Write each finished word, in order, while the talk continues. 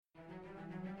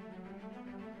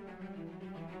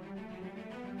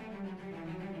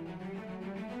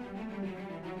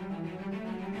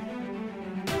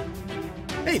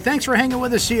Hey, thanks for hanging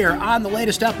with us here on the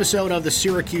latest episode of the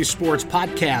Syracuse Sports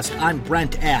Podcast. I'm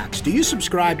Brent Axe. Do you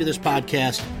subscribe to this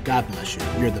podcast? God bless you.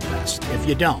 You're the best. If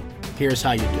you don't, here's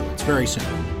how you do it. It's very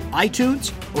simple.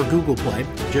 iTunes or Google Play,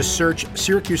 just search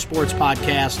Syracuse Sports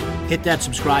Podcast, hit that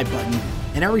subscribe button,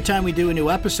 and every time we do a new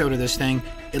episode of this thing,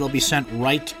 it'll be sent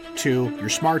right to your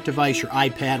smart device, your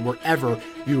iPad, wherever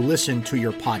you listen to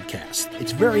your podcast.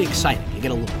 It's very exciting. You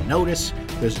get a little notice.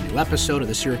 There's a new episode of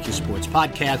the Syracuse Sports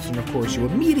Podcast, and of course, you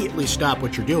immediately stop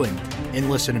what you're doing and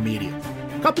listen immediately.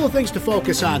 A couple of things to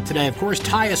focus on today. Of course,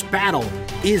 Tyus Battle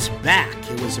is back.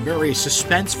 It was a very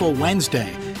suspenseful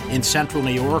Wednesday in central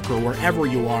New York or wherever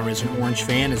you are as an Orange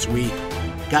fan as we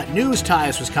got news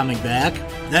Tyus was coming back.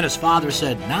 Then his father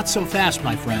said, not so fast,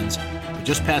 my friends. But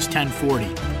just past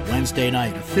 10:40 Wednesday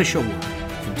night, official word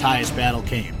from Tyus Battle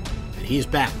came. And he's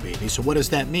back, baby. So what does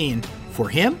that mean for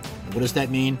him? And what does that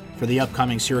mean for the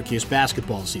upcoming Syracuse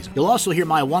basketball season? You'll also hear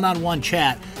my one-on-one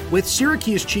chat with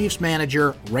Syracuse Chiefs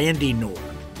manager Randy Knorr.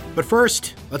 But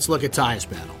first, let's look at Tyus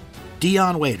Battle.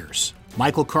 Dion Waiters,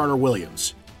 Michael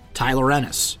Carter-Williams, Tyler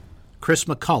Ennis, Chris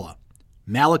McCullough,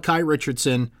 Malachi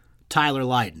Richardson, Tyler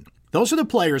Lydon. Those are the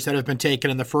players that have been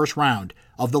taken in the first round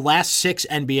of the last 6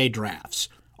 NBA drafts.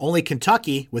 Only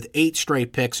Kentucky, with 8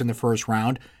 straight picks in the first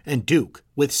round, and Duke,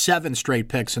 with 7 straight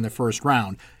picks in the first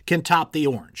round, can top the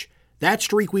Orange. That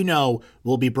streak we know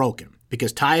will be broken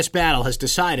because Tyus Battle has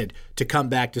decided to come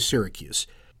back to Syracuse.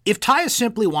 If Tyus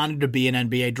simply wanted to be an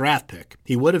NBA draft pick,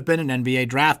 he would have been an NBA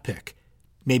draft pick.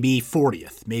 Maybe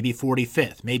 40th, maybe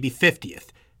 45th, maybe 50th.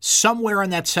 Somewhere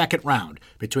in that second round,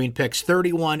 between picks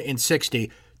 31 and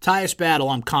 60, Tyus Battle,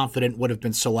 I'm confident, would have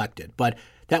been selected. But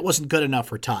that wasn't good enough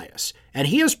for Tyus. And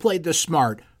he has played this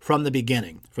smart from the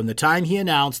beginning. From the time he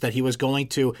announced that he was going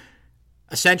to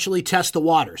essentially test the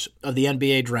waters of the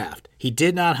NBA draft, he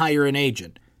did not hire an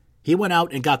agent. He went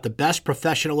out and got the best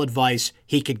professional advice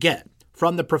he could get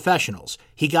from the professionals.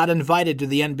 He got invited to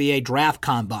the NBA draft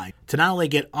combine to not only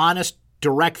get honest,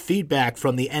 direct feedback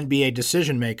from the NBA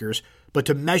decision makers, but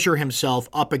to measure himself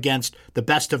up against the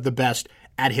best of the best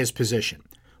at his position.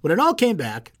 When it all came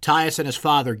back, Tyus and his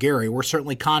father, Gary, were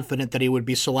certainly confident that he would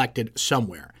be selected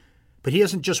somewhere. But he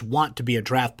doesn't just want to be a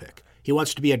draft pick. He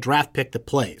wants to be a draft pick that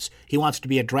plays. He wants to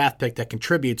be a draft pick that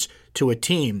contributes to a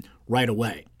team right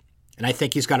away. And I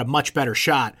think he's got a much better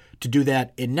shot to do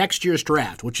that in next year's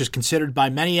draft, which is considered by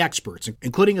many experts,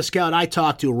 including a scout I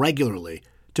talk to regularly,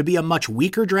 to be a much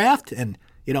weaker draft. And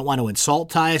you don't want to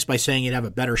insult Tyus by saying you'd have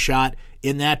a better shot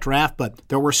in that draft, but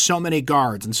there were so many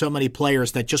guards and so many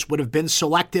players that just would have been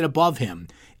selected above him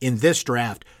in this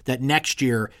draft that next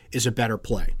year is a better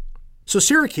play. So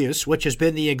Syracuse, which has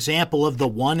been the example of the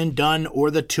one-and-done or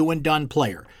the two-and-done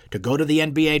player to go to the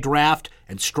NBA draft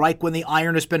and strike when the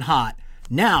iron has been hot,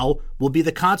 now will be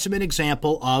the consummate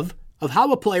example of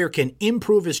how a player can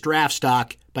improve his draft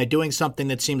stock by doing something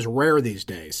that seems rare these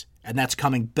days, and that's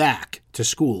coming back to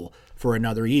school for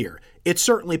another year. It's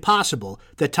certainly possible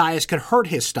that Tyus could hurt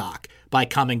his stock by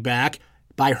coming back,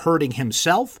 by hurting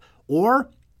himself, or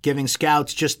giving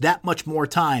scouts just that much more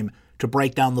time to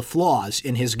break down the flaws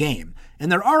in his game.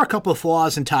 And there are a couple of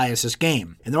flaws in Tyus's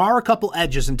game, and there are a couple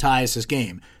edges in Tyus's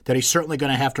game that he's certainly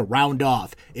going to have to round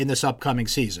off in this upcoming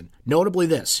season. Notably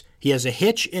this, he has a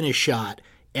hitch in his shot,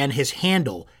 and his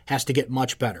handle has to get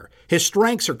much better. His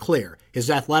strengths are clear, his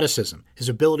athleticism, his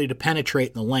ability to penetrate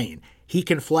in the lane. He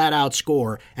can flat out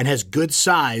score and has good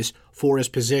size for his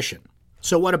position.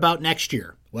 So what about next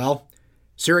year? Well,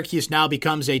 Syracuse now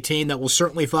becomes a team that will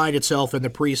certainly find itself in the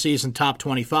preseason top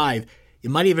 25.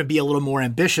 It might even be a little more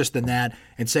ambitious than that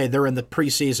and say they're in the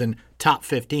preseason top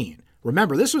 15.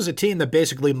 Remember, this was a team that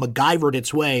basically MacGyvered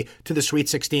its way to the Sweet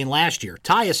 16 last year.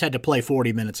 Tyus had to play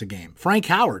 40 minutes a game. Frank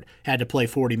Howard had to play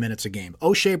 40 minutes a game.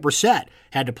 O'Shea Brissett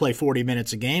had to play 40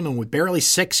 minutes a game, and with barely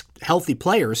 6 healthy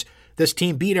players, this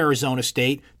team beat Arizona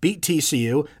State, beat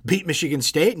TCU, beat Michigan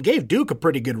State, and gave Duke a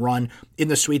pretty good run in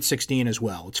the Sweet 16 as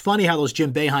well. It's funny how those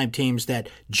Jim Boeheim teams that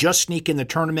just sneak in the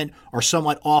tournament are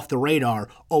somewhat off the radar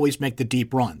always make the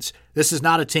deep runs. This is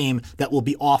not a team that will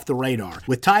be off the radar.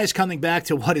 With Tyus coming back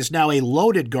to what is now a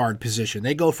loaded guard position,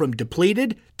 they go from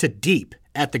depleted to deep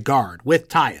at the guard with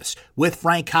Tyus, with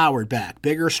Frank Howard back,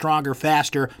 bigger, stronger,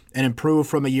 faster, and improved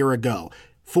from a year ago.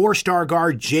 4-star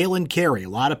guard Jalen Carey. A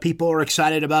lot of people are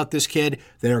excited about this kid.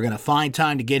 They're going to find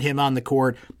time to get him on the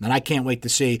court, and I can't wait to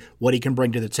see what he can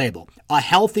bring to the table. A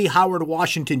healthy Howard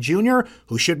Washington Jr.,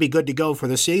 who should be good to go for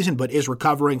the season, but is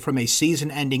recovering from a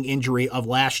season-ending injury of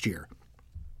last year.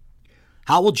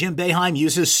 How will Jim Boeheim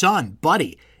use his son,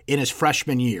 Buddy, in his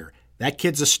freshman year? That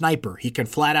kid's a sniper. He can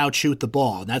flat out shoot the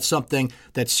ball, and that's something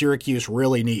that Syracuse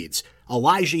really needs.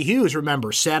 Elijah Hughes,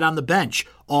 remember, sat on the bench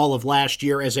all of last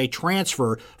year as a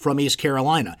transfer from East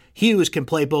Carolina. Hughes can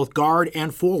play both guard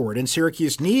and forward, and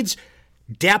Syracuse needs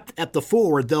depth at the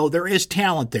forward, though there is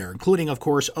talent there, including, of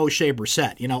course, O'Shea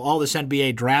Brissett. You know, all this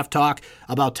NBA draft talk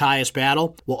about Tyus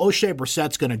Battle. Well, O'Shea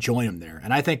Brissett's going to join him there,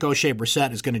 and I think O'Shea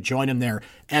Brissett is going to join him there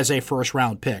as a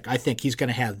first-round pick. I think he's going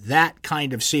to have that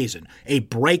kind of season, a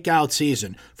breakout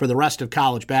season for the rest of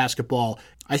college basketball,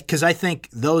 because I think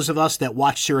those of us that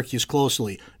watch Syracuse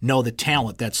closely know the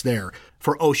talent that's there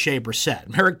for O'Shea Brissett.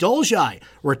 Merrick Dolezaj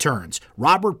returns.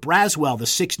 Robert Braswell, the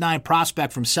 6'9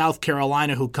 prospect from South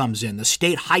Carolina who comes in, the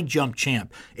state high jump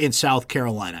champ in South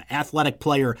Carolina, athletic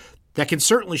player that can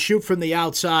certainly shoot from the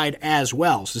outside as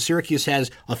well. So Syracuse has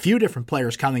a few different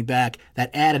players coming back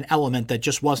that add an element that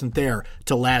just wasn't there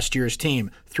to last year's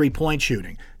team, three-point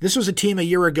shooting. This was a team a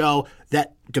year ago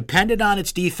that depended on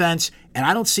its defense, and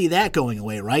I don't see that going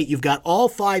away, right? You've got all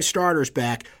 5 starters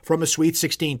back from a Sweet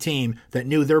 16 team that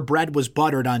knew their bread was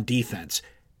buttered on defense.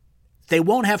 They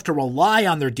won't have to rely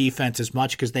on their defense as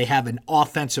much because they have an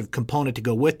offensive component to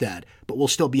go with that, but will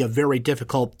still be a very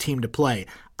difficult team to play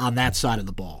on that side of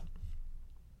the ball.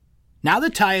 Now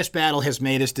that Tyus Battle has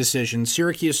made his decision,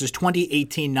 Syracuse's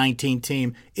 2018-19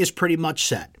 team is pretty much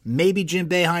set. Maybe Jim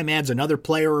Boeheim adds another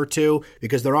player or two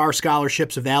because there are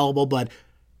scholarships available, but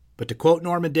to quote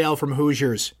Norman Dale from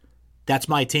Hoosiers, that's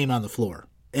my team on the floor.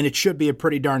 And it should be a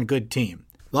pretty darn good team.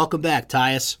 Welcome back,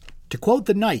 Tyus. To quote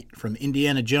the knight from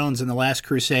Indiana Jones in The Last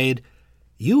Crusade,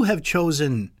 you have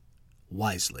chosen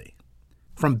wisely.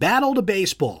 From battle to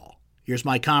baseball, here's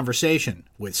my conversation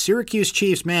with Syracuse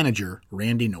Chiefs manager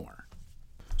Randy Knorr.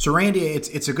 So, Randy,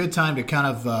 it's a good time to kind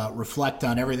of reflect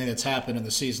on everything that's happened in the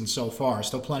season so far.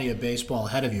 Still plenty of baseball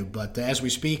ahead of you, but as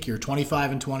we speak, you're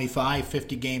 25-25,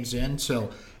 50 games in. So,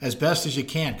 as best as you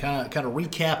can, kind of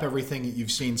recap everything that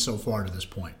you've seen so far to this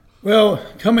point. Well,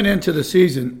 coming into the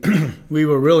season, we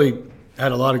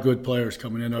had a lot of good players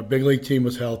coming in. Our big league team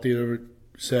was healthy, they were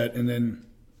set, and then,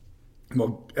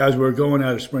 as we were going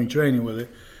out of spring training with it,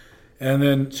 and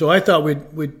then so I thought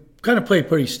we'd kind of play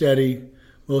pretty steady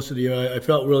most of the year. I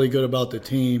felt really good about the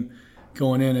team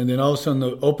going in, and then all of a sudden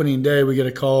the opening day we get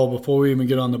a call before we even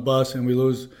get on the bus, and we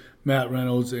lose Matt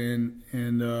Reynolds and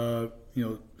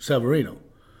Severino.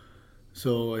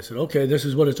 So I said, okay, this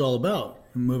is what it's all about,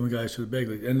 moving guys to the big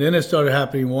league. And then it started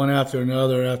happening one after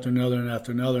another, and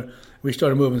after another. We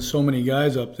started moving so many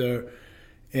guys up there,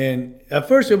 and at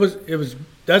first it was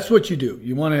that's what you do.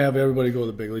 You want to have everybody go to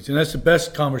the big leagues, and that's the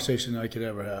best conversation I could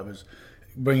ever have is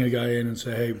bring a guy in and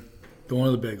say, hey, going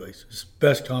to the big leagues. It's the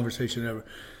best conversation ever.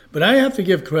 But I have to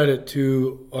give credit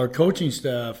to our coaching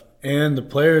staff and the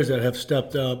players that have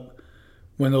stepped up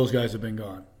when those guys have been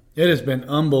gone. It has been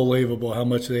unbelievable how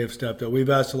much they have stepped up. We've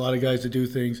asked a lot of guys to do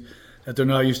things that they're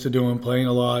not used to doing, playing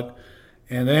a lot,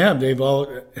 and they have. They've all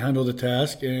handled the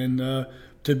task, and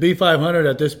to be 500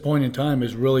 at this point in time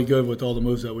is really good with all the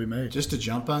moves that we made. Just to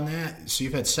jump on that, so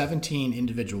you've had 17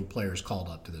 individual players called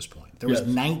up to this point. There was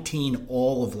 19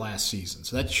 all of last season,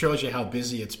 so that shows you how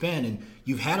busy it's been, and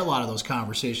you've had a lot of those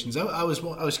conversations. I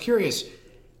was curious,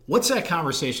 what's that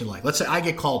conversation like? Let's say I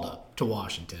get called up to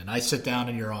Washington. I sit down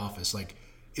in your office. Like,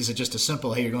 is it just a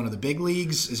simple, hey, you're going to the big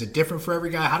leagues? Is it different for every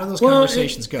guy? How do those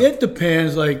conversations go? It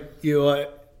depends. Like,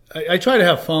 I try to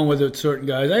have fun with it, certain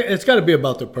guys. It's got to be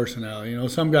about their personality.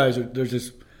 Some guys, they're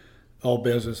just all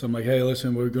business. I'm like, hey,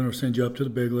 listen, we're going to send you up to the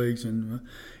big leagues. And,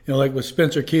 like with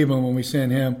Spencer Keeban, when we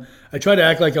sent him, I tried to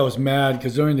act like I was mad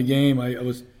because during the game I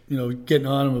was, getting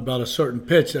on him about a certain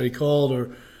pitch that he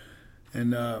called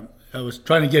and I was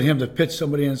trying to get him to pitch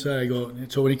somebody inside. I go,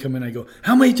 and so when he come in, I go,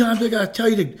 how many times do I got to tell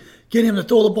you to get him to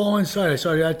throw the ball inside? I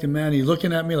started acting mad. He's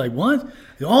looking at me like, what?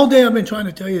 All day I've been trying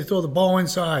to tell you to throw the ball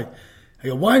inside. I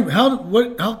go, why?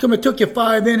 How come it took you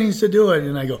 5 innings to do it?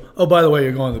 And I go, oh, by the way,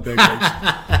 you're going to the big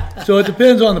leagues. So it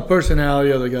depends on the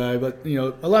personality of the guy. But,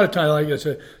 a lot of times, like I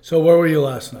said, so where were you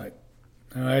last night?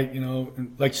 All right,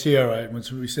 like Sierra, when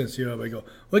we sent Sierra up, I go,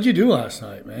 what'd you do last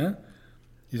night, man?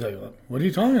 He's like, what are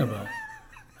you talking about?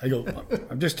 I go,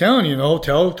 I'm just telling you,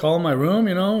 call in my room,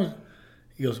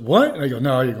 He goes, what? And I go,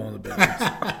 no, you're going to the big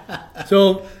leagues.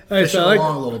 So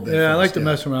I like to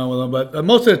mess around with them. But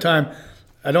most of the time,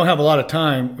 I don't have a lot of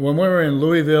time. When we were in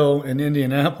Louisville and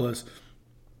Indianapolis,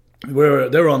 they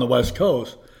were on the West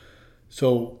Coast.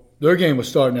 So their game was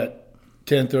starting at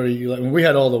 10:30. We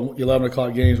had all the 11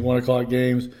 o'clock games, 1 o'clock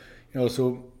games.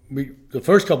 So the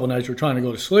first couple of nights we were trying to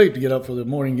go to sleep to get up for the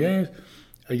morning games.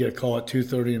 I get a call at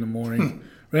 2:30 in the morning.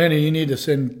 Randy, you need to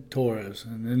send Torres,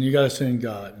 and then you got to send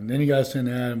God, and then you got to send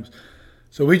Adams.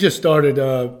 So we just started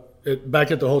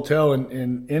back at the hotel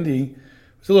in Indy.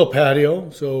 It's a little patio,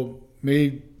 so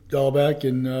me, Dahlbeck,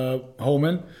 and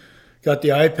Holman got the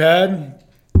iPad,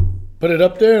 put it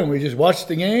up there, and we just watched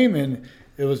the game. And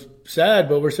it was sad,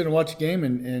 but we're sitting and watching the game,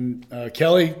 and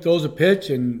Kelly throws a pitch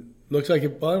and looks like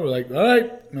it. We're like, all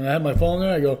right. And I have my phone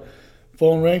there. I go,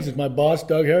 phone rings. It's my boss,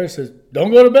 Doug Harris, says,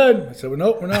 don't go to bed. I said, well,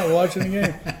 nope, we're not. We're watching the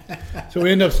game. So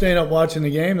we ended up staying up watching the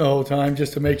game the whole time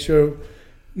just to make sure.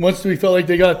 Once we felt like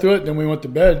they got through it, then we went to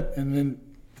bed. And then,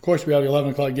 of course, we had the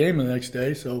 11 o'clock game the next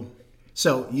day. So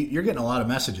you're getting a lot of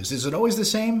messages. Is it always the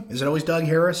same? Is it always Doug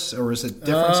Harris? Or is it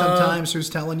different sometimes? Who's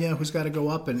telling you who's got to go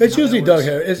up? And it's usually Doug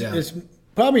Harris. It's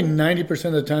probably 90%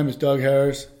 of the time it's Doug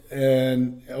Harris,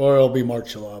 or it'll be Mark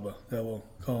Shalaba that will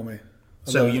call me.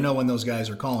 So you know when those guys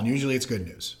are calling. Usually it's good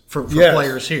news for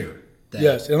players here.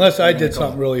 Yes, unless I did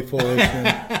something really foolish.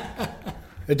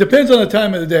 It depends on the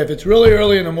time of the day. If it's really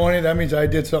early in the morning, that means I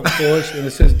did something foolish, and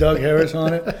it says Doug Harris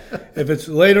on it. If it's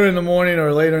later in the morning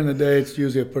or later in the day, it's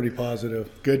usually a pretty positive.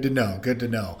 Good to know. Good to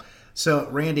know. So,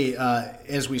 Randy,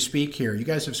 as we speak here, you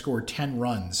guys have scored 10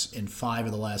 runs in 5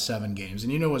 of the last 7 games.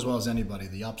 And you know as well as anybody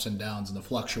the ups and downs and the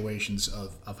fluctuations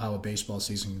of how a baseball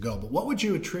season can go. But what would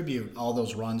you attribute all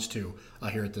those runs to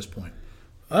here at this point?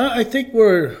 I think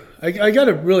I got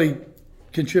to really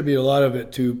contribute a lot of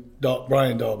it to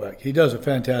Brian Dahlbeck. He does a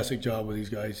fantastic job with these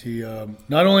guys. He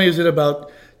not only is it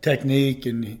about technique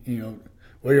and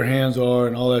where your hands are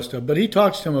and all that stuff, but he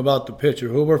talks to them about the pitcher,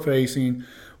 who we're facing,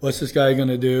 what's this guy going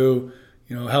to do,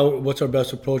 what's our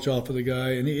best approach off of the guy,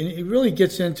 and he really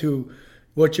gets into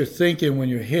what you're thinking when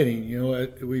you're hitting.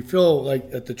 We feel like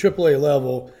at the AAA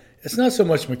level, it's not so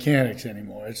much mechanics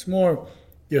anymore. It's more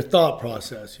your thought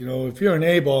process. If you're an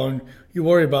A-ball and you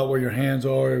worry about where your hands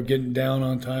are or getting down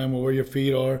on time or where your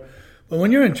feet are. But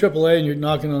when you're in AAA and you're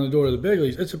knocking on the door of the big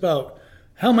leagues, it's about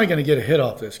how am I going to get a hit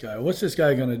off this guy? What's this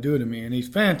guy going to do to me? And he's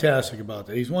fantastic about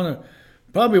that. He's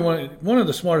probably one of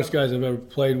the smartest guys I've ever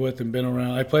played with and been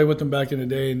around. I played with him back in the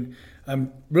day, and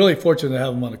I'm really fortunate to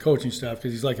have him on the coaching staff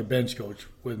because he's like a bench coach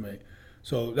with me.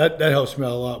 So that helps me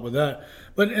out a lot with that.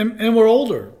 But and we're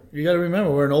older. You got to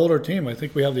remember, we're an older team. I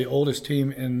think we have the oldest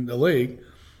team in the league.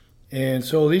 And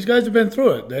so these guys have been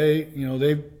through it.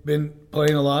 They've been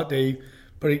playing a lot. They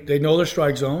know their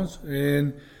strike zones,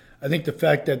 and I think the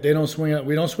fact that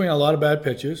we don't swing a lot of bad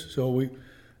pitches. So we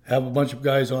have a bunch of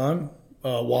guys on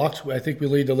walks. I think we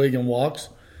lead the league in walks,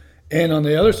 and on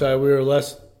the other side, we were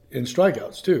less in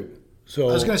strikeouts too. So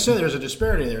I was going to say there's a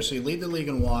disparity there. So you lead the league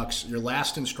in walks, you're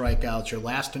last in strikeouts, you're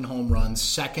last in home runs,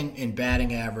 second in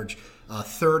batting average,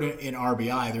 third in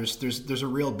RBI. There's a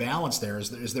real balance there.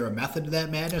 Is there a method to that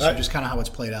madness, or just kind of how it's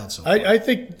played out so far? I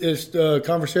think it's the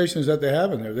conversations that they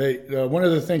have in there. One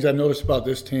of the things I've noticed about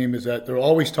this team is that they're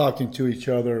always talking to each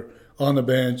other on the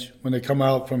bench when they come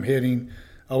out from hitting,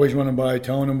 always running by,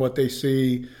 telling them what they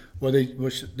see, what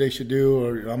they should do,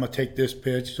 or I'm going to take this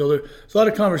pitch. So there's a lot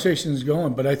of conversations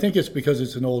going, but I think it's because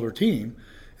it's an older team,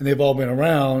 and they've all been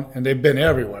around, and they've been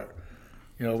everywhere.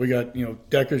 We got,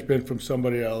 Decker's been from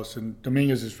somebody else, and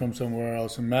Dominguez is from somewhere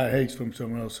else, and Matt Haig's from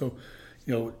somewhere else. So,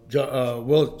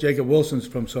 Jacob Wilson's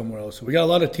from somewhere else. So we got a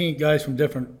lot of guys from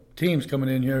different teams coming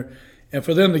in here. And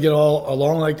for them to get all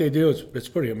along like they do, it's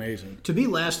pretty amazing. To be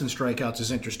last in strikeouts is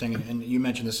interesting, and you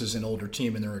mentioned this is an older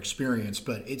team and their experience,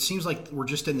 but it seems like we're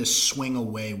just in this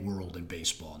swing-away world in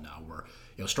baseball now where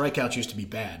strikeouts used to be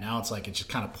bad. Now it's like it's just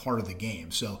kind of part of the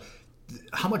game. So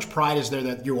how much pride is there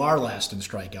that you are last in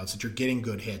strikeouts, that you're getting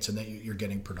good hits, and that you're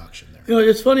getting production there?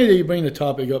 It's funny that you bring the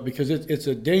topic up because it's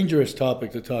a dangerous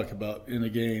topic to talk about in the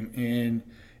game. And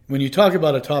when you talk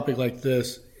about a topic like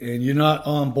this and you're not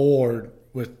on board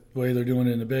with the way they're doing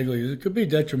it in the big leagues, it could be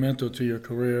detrimental to your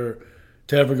career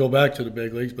to ever go back to the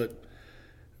big leagues. But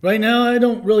right now, I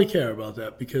don't really care about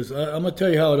that because I'm going to tell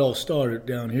you how it all started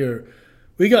down here.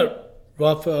 We got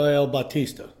Rafael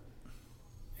Bautista,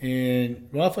 and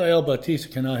Rafael Bautista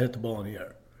cannot hit the ball in the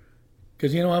air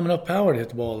because you don't have enough power to hit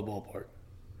the ball in the ballpark.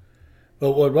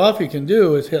 But what Rafi can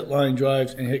do is hit line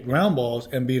drives and hit ground balls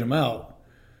and beat him out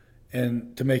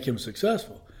and to make him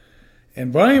successful.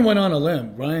 And Brian went on a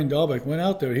limb. Brian Dahlbeck went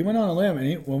out there. He went on a limb,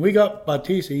 and when we got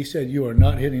Bautista, he said, "You are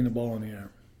not hitting the ball in the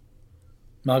air.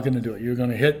 Not going to do it. You're going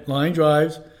to hit line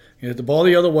drives. You hit the ball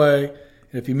the other way,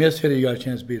 and if you miss hit it, you got a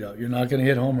chance to beat out. You're not going to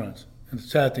hit home runs." And the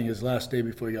sad thing is, last day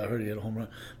before he got hurt, he hit a home run.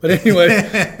 But anyway,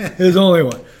 his only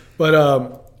one.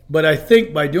 But I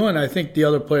think by doing it, I think the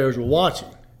other players were watching,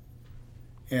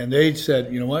 and they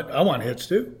said, "You know what? I want hits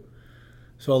too."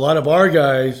 So a lot of our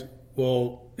guys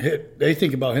will hit. They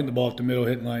think about hitting the ball up the middle,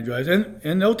 hitting line drives,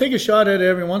 and they'll take a shot at it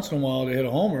every once in a while to hit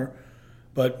a homer.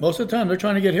 But most of the time, they're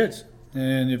trying to get hits.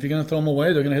 And if you're going to throw them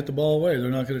away, they're going to hit the ball away. They're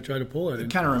not going to try to pull it.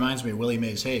 It kind of reminds me of Willie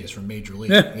Mays Hayes from Major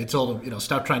League. Yeah. He told him,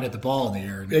 stop trying to hit the ball in the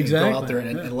air and Exactly. go out there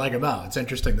and leg him out. It's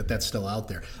interesting that that's still out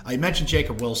there. I mentioned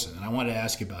Jacob Wilson, and I wanted to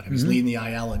ask you about him. He's leading the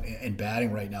IL in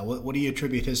batting right now. What do you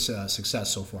attribute his success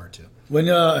so far to? When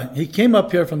he came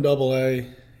up here from AA,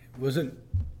 wasn't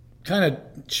kind of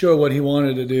sure what he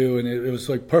wanted to do, and it was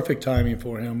like perfect timing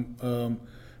for him.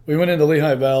 We went into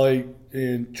Lehigh Valley,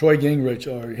 and Troy Gingrich,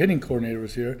 our hitting coordinator,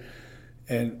 was here.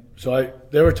 And so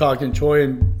they were talking. Troy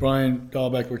and Brian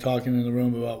Dahlbeck were talking in the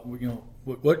room about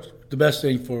what's the best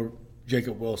thing for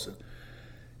Jacob Wilson,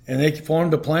 and they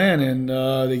formed a plan and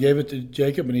they gave it to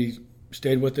Jacob, and he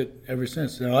stayed with it ever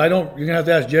since. Now you're gonna have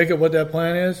to ask Jacob what that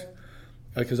plan is,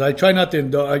 because I try not to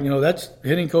that's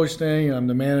hitting coach thing. I'm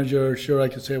the manager. Sure, I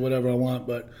can say whatever I want,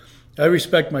 but I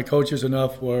respect my coaches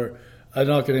enough where I'm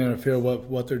not going to interfere with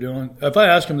what they're doing. If I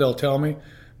ask him, they'll tell me.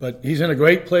 But he's in a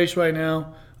great place right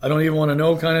now. I don't even want to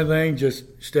know kind of thing. Just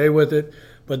stay with it.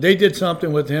 But they did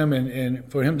something with him, and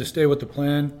for him to stay with the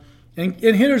plan. And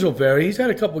hitters will vary. He's had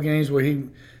a couple games where he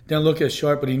didn't look as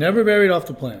sharp, but he never varied off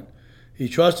the plan. He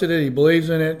trusted it. He believes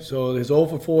in it. So his 0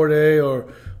 for 4 day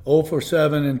or 0 for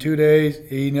 7 in 2 days,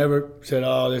 he never said,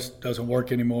 this doesn't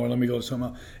work anymore. Let me go to something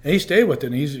else. And he stayed with it.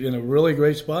 And he's in a really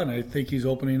great spot, and I think he's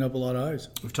opening up a lot of eyes.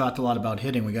 We've talked a lot about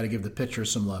hitting. We got to give the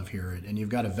pitchers some love here. And you've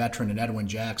got a veteran in Edwin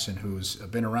Jackson who's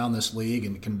been around this league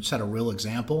and can set a real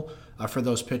example for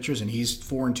those pitchers. And he's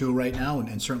 4-2 right now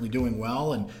and certainly doing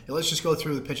well. And let's just go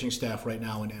through the pitching staff right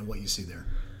now and what you see there.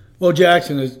 Well,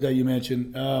 Jackson, that you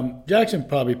mentioned, Jackson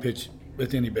probably pitched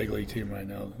with any big league team right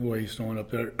now, the way he's throwing up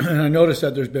there. And I noticed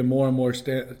that there's been more and more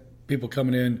people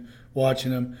coming in,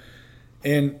 watching him.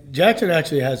 And Jackson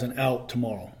actually has an out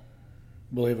tomorrow,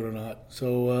 believe it or not.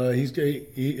 So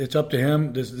it's up to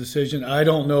him, this decision. I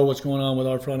don't know what's going on with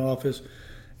our front office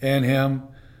and him,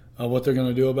 what they're going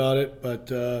to do about it.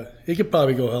 But he could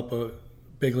probably go help a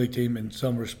big league team in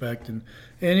some respect. And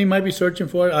he might be searching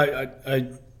for it. I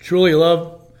truly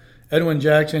love Edwin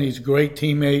Jackson. He's a great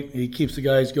teammate. He keeps the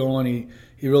guys going.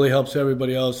 He really helps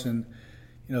everybody else. And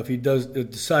if he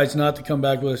decides not to come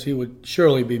back with us, he would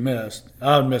surely be missed.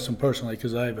 I would miss him personally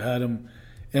because I've had him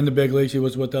in the big leagues. He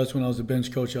was with us when I was the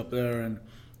bench coach up there, and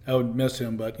I would miss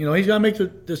him. But he's got to make the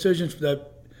decisions that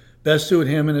best suit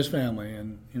him and his family.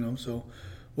 And so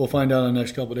we'll find out in the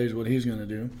next couple of days what he's going to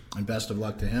do. And best of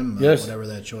luck to him. Yes. Whatever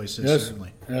that choice is. Yes.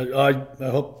 Certainly.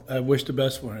 I wish the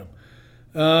best for him.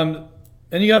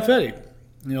 And you got Fetty.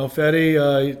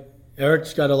 Fetty,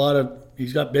 Eric's got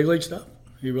he's got big league stuff.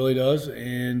 He really does.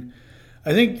 And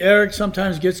I think Eric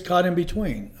sometimes gets caught in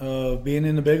between being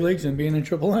in the big leagues and being in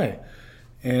AAA.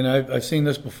 And I've seen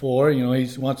this before. He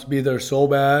wants to be there so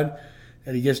bad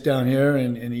that he gets down here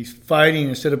and he's fighting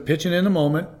instead of pitching in the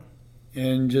moment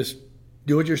and just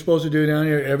do what you're supposed to do down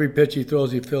here. Every pitch he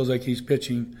throws, he feels like he's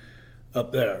pitching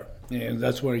up there. And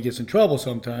that's where he gets in trouble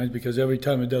sometimes because every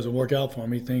time it doesn't work out for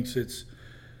him, he thinks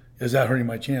is that hurting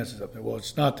my chances up there? Well,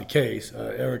 it's not the case.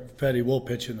 Eric Fetty will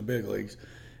pitch in the big leagues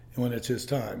when it's his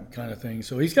time, kind of thing.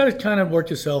 So he's got to kind of work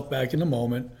himself back in the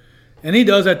moment. And he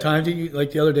does at times. Like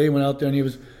the other day, he went out there and he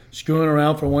was screwing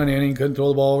around for one inning, couldn't throw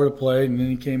the ball over the plate, and then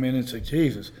he came in and said,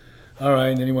 Jesus. All right,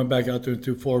 and then he went back out there and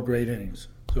threw 4 great innings.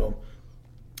 So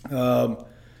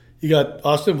you got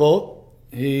Austin Vogt.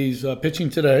 He's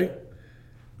pitching today.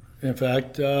 In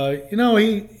fact,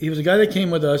 he was a guy that came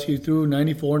with us. He threw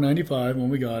 94, 95 when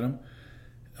we got him.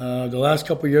 The last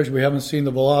couple of years, we haven't seen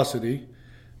the velocity.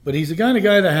 But he's the kind of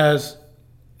guy that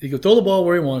he can throw the ball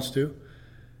where he wants to.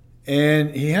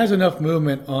 And he has enough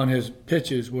movement on his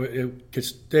pitches where it could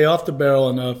stay off the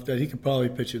barrel enough that he could probably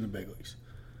pitch in the big leagues.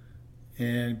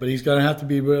 But he's going to have to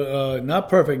be not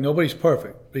perfect. Nobody's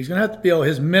perfect. But he's going to have to be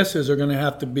his misses are going to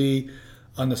have to be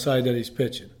on the side that he's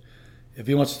pitching. If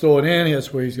he wants to throw it in,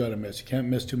 that's where he's got to miss. He can't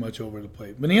miss too much over the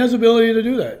plate. But he has the ability to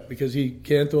do that because he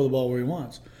can throw the ball where he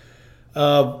wants.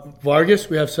 Vargas,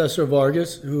 we have Cesar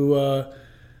Vargas, who,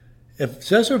 if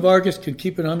Cesar Vargas can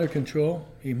keep it under control,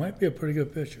 he might be a pretty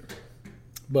good pitcher.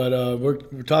 But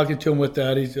we're talking to him with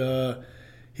that.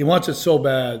 He wants it so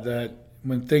bad that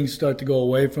when things start to go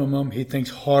away from him, he thinks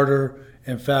harder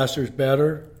and faster is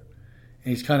better.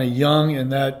 And he's kind of young in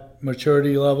that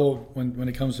maturity level when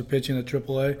it comes to pitching at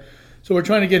AAA. So we're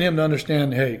trying to get him to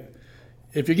understand, hey,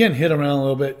 if you're getting hit around a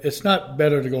little bit, it's not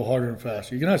better to go harder and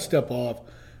faster. You cannot step off.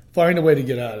 Find a way to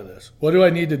get out of this. What do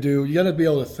I need to do? You got to be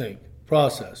able to think,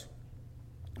 process.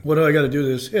 What do I got to do to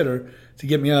this hitter to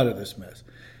get me out of this mess?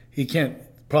 He can't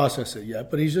process it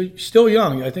yet, but he's still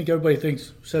young. I think everybody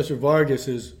thinks Cesar Vargas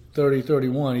is 30,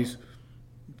 31. He's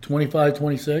 25,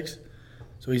 26.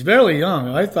 So he's fairly young.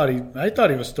 I thought he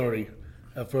was 30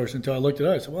 at first until I looked at it.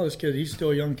 I said, well, this kid, he's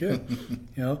still a young kid,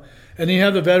 you know. And then you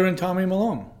have the veteran Tommy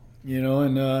Malone, you know.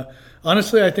 And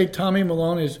honestly, I think Tommy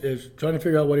Malone is trying to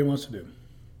figure out what he wants to do.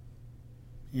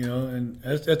 You know, and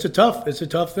it's a tough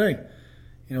thing.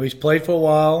 You know, he's played for a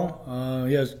while.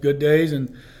 He has good days,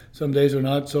 and some days are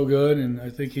not so good. And I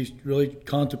think he's really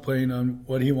contemplating on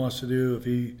what he wants to do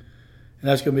and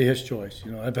that's going to be his choice.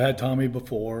 You know, I've had Tommy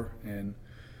before,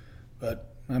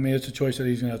 but I mean, it's a choice that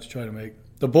he's going to have to try to make.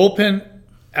 The bullpen,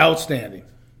 outstanding,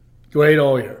 great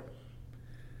all year.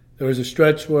 There was a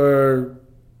stretch where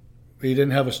we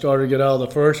didn't have a starter get out of the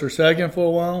first or second for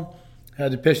a while.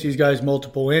 Had to pitch these guys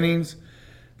multiple innings.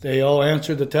 They all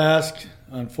answered the task.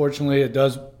 Unfortunately, it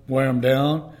does wear them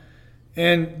down.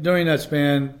 And during that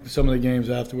span, some of the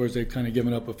games afterwards, they've kind of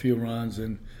given up a few runs.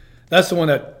 And that's the one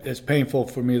that is painful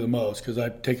for me the most because I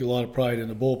take a lot of pride in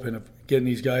the bullpen of getting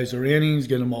these guys their innings,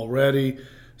 getting them all ready.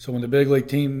 So when the big league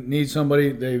team needs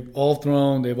somebody, they've all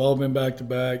thrown. They've all been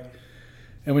back-to-back.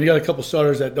 And when you got a couple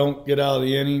starters that don't get out of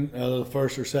the inning, out of the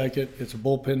first or second, it's a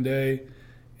bullpen day.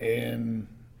 And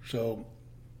so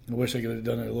I wish I could have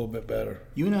done it a little bit better.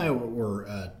 You and I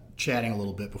were chatting a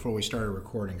little bit before we started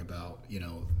recording about, you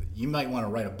know, you might want to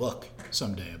write a book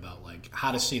someday about, like,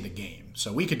 how to see the game.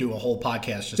 So we could do a whole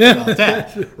podcast just about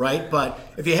that, right? But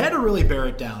if you had to really bear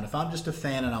it down, if I'm just a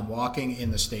fan and I'm walking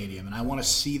in the stadium and I want to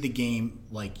see the game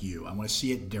like you, I want to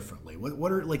see it differently,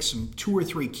 what are, like, some 2 or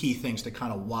 3 key things to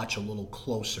kind of watch a little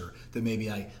closer that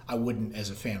maybe I wouldn't as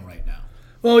a fan right now?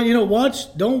 Well, you know,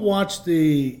 don't watch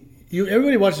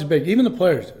everybody watches the big, even the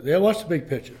players, they watch the big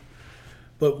picture.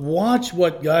 But watch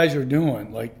what guys are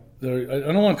doing. Like, I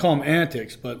don't want to call them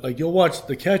antics, but like you'll watch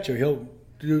the catcher, he'll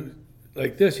do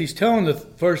like this. He's telling the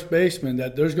first baseman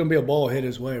that there's going to be a ball hit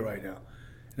his way right now.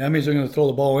 And that means they're going to throw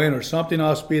the ball in or something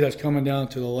off speed that's coming down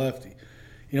to the lefty.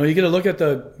 You know, you get to look at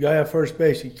the guy at first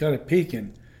base, he's kind of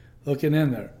peeking, looking in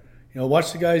there. You know,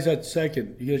 watch the guys at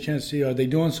second. You get a chance to see, are they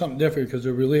doing something different because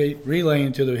they're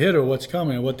relaying to the hitter what's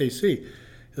coming and what they see.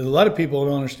 There's a lot of people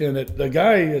don't understand that the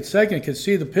guy at second can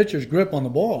see the pitcher's grip on the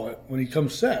ball when he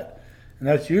comes set, and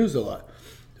that's used a lot.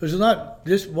 There's not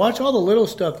just watch all the little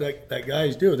stuff that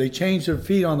guys do. They change their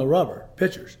feet on the rubber,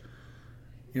 pitchers.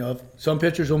 You know, some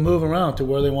pitchers will move around to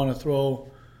where they want to throw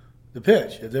the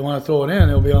pitch. If they want to throw it in,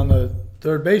 he'll be on the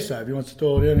third base side. If he wants to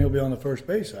throw it in, he'll be on the first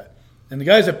base side. And the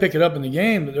guys that pick it up in the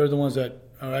game, they're the ones that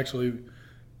are actually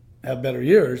have better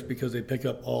years because they pick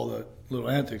up all the little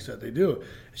antics that they do.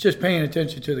 It's just paying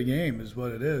attention to the game is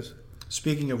what it is.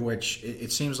 Speaking of which,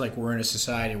 it seems like we're in a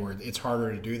society where it's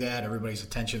harder to do that. Everybody's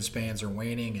attention spans are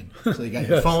waning, and so you got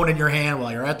your phone in your hand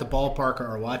while you're at the ballpark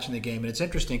or watching the game. And it's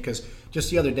interesting because just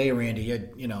the other day, Randy, you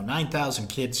had 9,000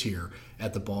 kids here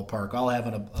at the ballpark, all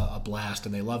having a blast,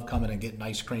 and they love coming and getting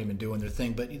ice cream and doing their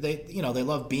thing. But they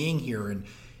love being here. And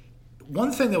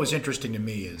one thing that was interesting to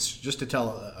me is, just to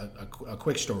tell a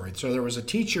quick story. So there was a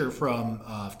teacher from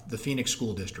the Phoenix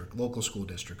school district, local school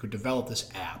district, who developed this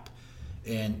app.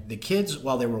 And the kids,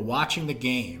 while they were watching the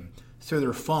game through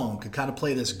their phone, could kind of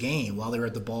play this game while they were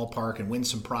at the ballpark and win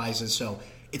some prizes. So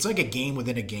it's like a game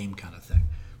within a game kind of thing,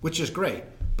 which is great.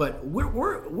 But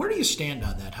where do you stand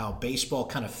on that? How baseball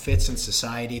kind of fits in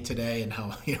society today, and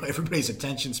how everybody's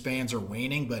attention spans are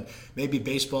waning, but maybe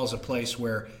baseball is a place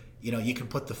where you can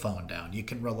put the phone down, you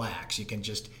can relax, you can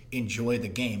just enjoy the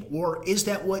game. Or is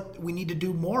that what we need to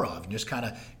do more of, and just kind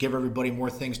of give everybody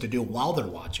more things to do while they're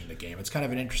watching the game? It's kind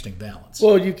of an interesting balance.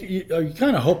 Well, you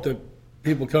kind of hope that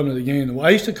people come to the game.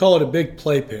 I used to call it a big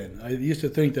playpen. I used to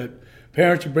think that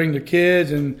parents would bring their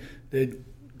kids and they'd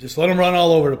just let them run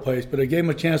all over the place, but it gave them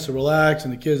a chance to relax,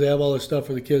 and the kids, they have all this stuff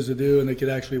for the kids to do, and they could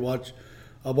actually watch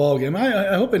a ball game.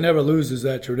 I hope it never loses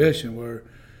that tradition where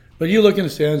 – but you look in the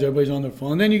stands, everybody's on their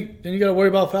phone. Then you got to worry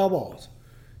about foul balls.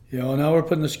 Now we're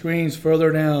putting the screens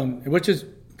further down, which is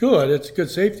good. It's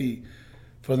good safety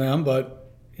for them.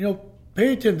 But,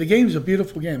 pay attention. The game's a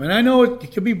beautiful game. And I know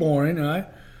it can be boring. And I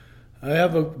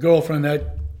have a girlfriend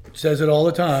that says it all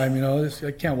the time.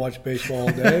 I can't watch baseball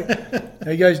all day.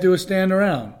 All you guys do is stand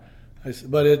around.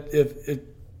 But if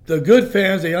the good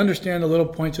fans, they understand the little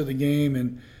points of the game.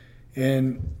 And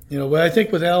I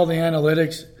think with all the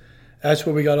analytics, that's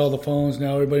where we got all the phones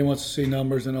now. Everybody wants to see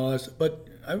numbers and all that stuff. But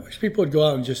I wish people would go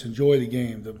out and just enjoy the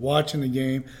game, watching the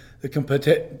game, the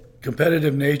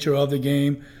competitive nature of the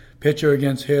game, pitcher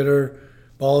against hitter,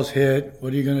 balls hit,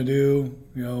 what are you going to do?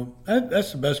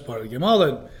 That's the best part of the game. All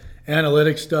the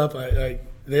analytics stuff,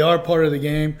 they are part of the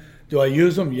game. Do I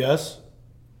use them? Yes.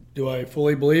 Do I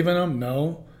fully believe in them?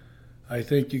 No. I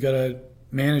think you got to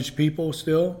manage people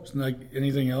still. It's not like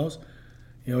anything else.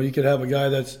 You could have a guy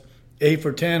that's 8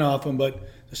 for 10 off him, but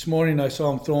this morning I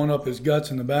saw him throwing up his guts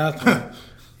in the bathroom.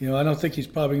 I don't think he's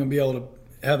probably going to be able to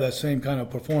have that same kind of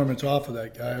performance off of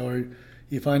that guy, or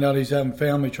you find out he's having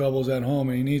family troubles at home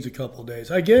and he needs a couple of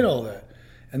days. I get all that.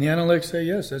 And the analytics say,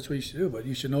 yes, that's what you should do, but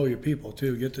you should know your people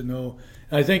too, get to know.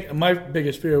 And I think my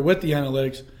biggest fear with the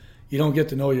analytics, you don't get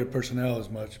to know your personnel as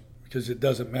much because it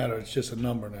doesn't matter. It's just a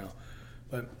number now.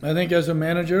 But I think as a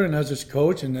manager and as a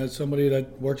coach and as somebody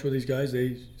that works with these guys,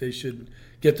 they should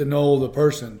get to know the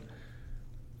person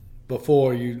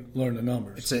before you learn the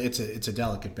numbers. It's a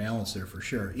delicate balance there for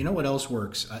sure. You know what else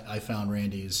works? I found,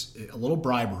 Randy, is a little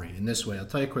bribery in this way. I'll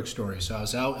tell you a quick story. So I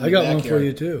was out in the backyard. I got one for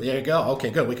you too. There you go. Okay,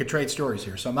 good. We could trade stories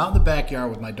here. So I'm out in the backyard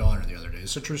with my daughter the other day.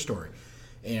 It's a true story.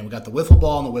 And we got the wiffle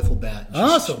ball and the wiffle bat.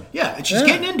 Awesome. Yeah, and she's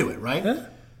getting into it, right? Yeah.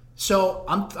 So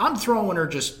I'm throwing her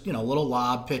just, little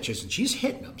lob pitches, and she's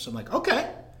hitting them. So I'm like, okay.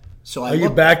 So Are you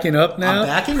backing up now? I'm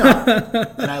backing up,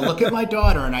 and I look at my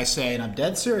daughter, and I say, and I'm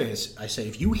dead serious, I say,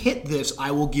 if you hit this,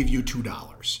 I will give you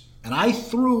 $2. And I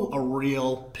threw a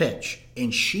real pitch,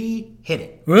 and she hit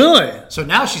it. Really? So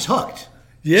now she's hooked.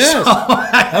 Yes. So,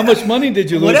 how much money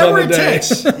did you lose on the day? Whatever it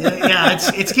takes. Yeah,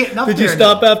 it's getting up there. Did you now.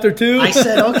 stop after 2? I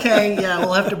said, okay, yeah,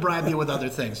 we'll have to bribe you with other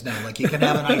things now. Like you can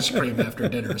have an ice cream after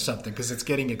dinner or something because it's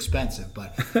getting expensive.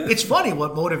 But it's funny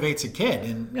what motivates a kid.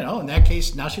 And, in that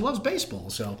case, now she loves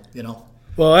baseball. So,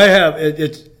 Well, I have.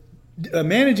 It's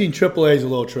managing AAA is a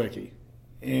little tricky.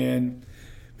 And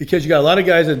because you got a lot of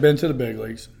guys that have been to the big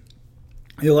leagues.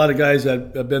 You got a lot of guys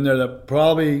that have been there that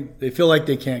probably they feel like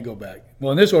they can't go back.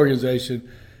 Well, in this organization,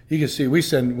 you can see we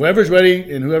send whoever's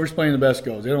ready and whoever's playing the best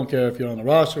goes. They don't care if you're on the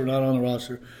roster or not on the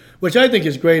roster, which I think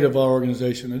is great of our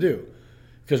organization to do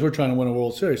because we're trying to win a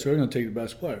World Series, so we're going to take the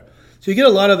best player. So you get a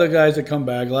lot of the guys that come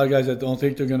back, a lot of guys that don't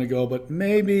think they're going to go, but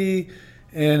maybe,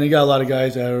 and you got a lot of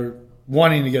guys that are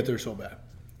wanting to get there so bad.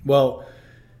 Well,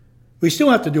 we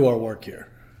still have to do our work here.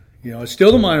 It's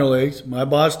still the minor leagues. My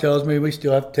boss tells me we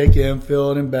still have to take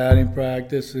infield and batting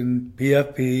practice and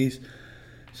PFPs.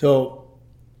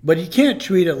 But you can't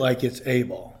treat it like it's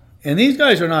A-ball. And these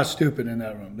guys are not stupid in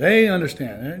that room. They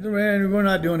understand. We're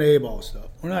not doing A-ball stuff.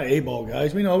 We're not A-ball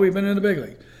guys. We know we've been in the big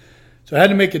league. So I had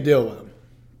to make a deal with them.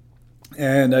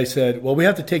 And I said, well, we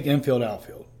have to take infield,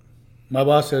 outfield. My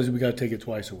boss says we got to take it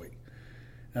twice a week.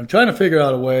 I'm trying to figure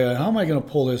out a way, how am I going to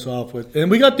pull this off with?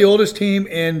 And we got the oldest team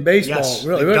in baseball. Yes,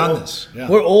 really. We've done this. Yeah.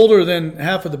 We're older than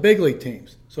half of the big league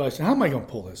teams. So I said, how am I going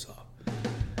to pull this off?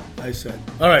 I said,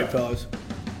 all right, fellas.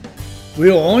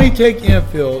 We'll only take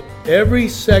infield every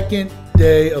second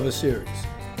day of a series.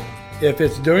 If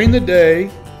it's during the day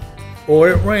or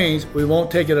it rains, we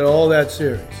won't take it at all that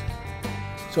series.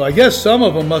 So I guess some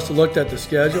of them must have looked at the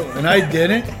schedule, and I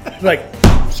didn't. Like,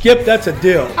 Skip, that's a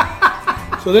deal.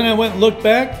 So then I went and looked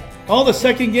back. All the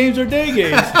second games are day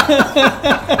games.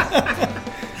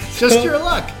 Just your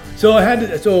luck. So I had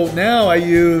to. So now I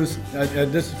use.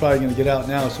 This is probably going to get out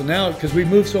now. So now, because we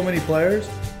moved so many players,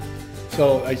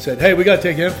 so I said, "Hey, we got to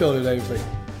take infield today." He's like,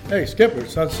 "Hey, Skipper,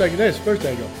 it's not the second day; it's the first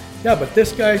day." I go, "Yeah, but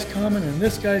this guy's coming and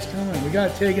this guy's coming. We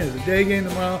got to take it. It's a day game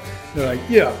tomorrow." They're like,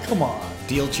 "Yeah, come on."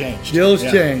 Deal changed. Deals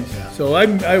changed. Yeah. So I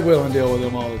will and deal with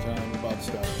them all the time about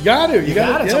stuff. You got to. You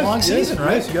got it. It's a long season,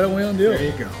 right? Yes, you got to wheel and deal. There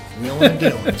you go. Wheel and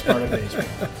deal. It's part of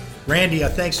baseball. Randy,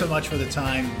 thanks so much for the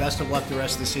time. Best of luck the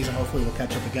rest of the season. Hopefully we'll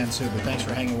catch up again soon. But thanks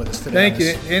for hanging with us today. Thank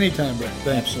you. Anytime, Brent.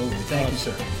 Thanks. Absolutely. Thank you,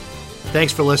 sir.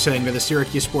 Thanks for listening to the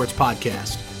Syracuse Sports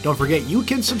Podcast. Don't forget, you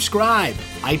can subscribe.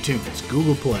 iTunes,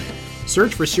 Google Play.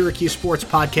 Search for Syracuse Sports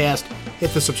Podcast,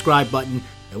 hit the subscribe button,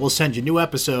 and we'll send you new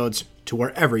episodes to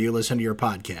wherever you listen to your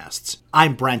podcasts.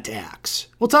 I'm Brent Axe.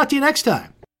 We'll talk to you next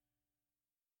time.